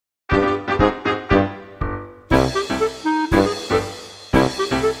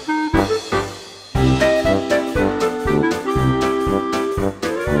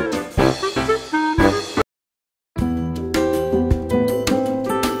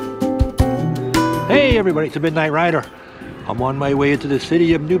everybody, it's a Midnight Rider. I'm on my way into the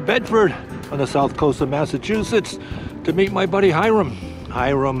city of New Bedford on the south coast of Massachusetts to meet my buddy Hiram.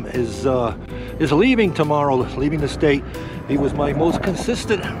 Hiram is leaving tomorrow, leaving the state. He was my most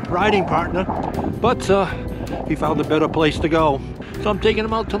consistent riding partner, but he found a better place to go. So I'm taking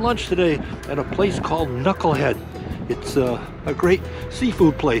him out to lunch today at a place called Knucklehead. It's a great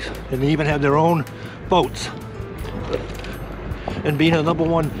seafood place, and they even have their own boats. And being a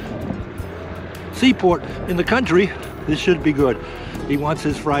 #1 seaport in the country, this should be good. He wants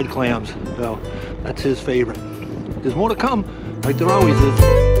his fried clams, so that's his favorite. There's more to come, like there always is.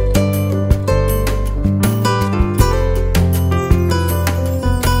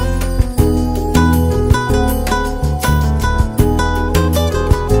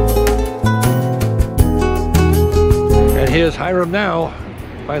 And here's Hiram now.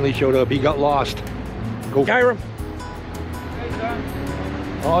 Finally showed up. He got lost. Go, Hiram. Hey, John.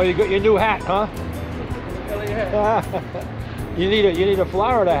 Oh, you got your new hat, huh? Hell yeah. You need a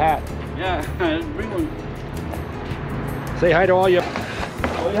Florida hat. Yeah, bring one. Say hi to all your.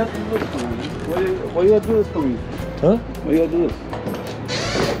 Why you have to do this for me? Why you have to do this for me? Huh? Why you have to do this?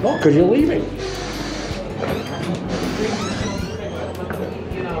 No, because you're leaving.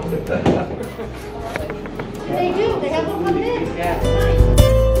 They do. They have one coming in. Yeah.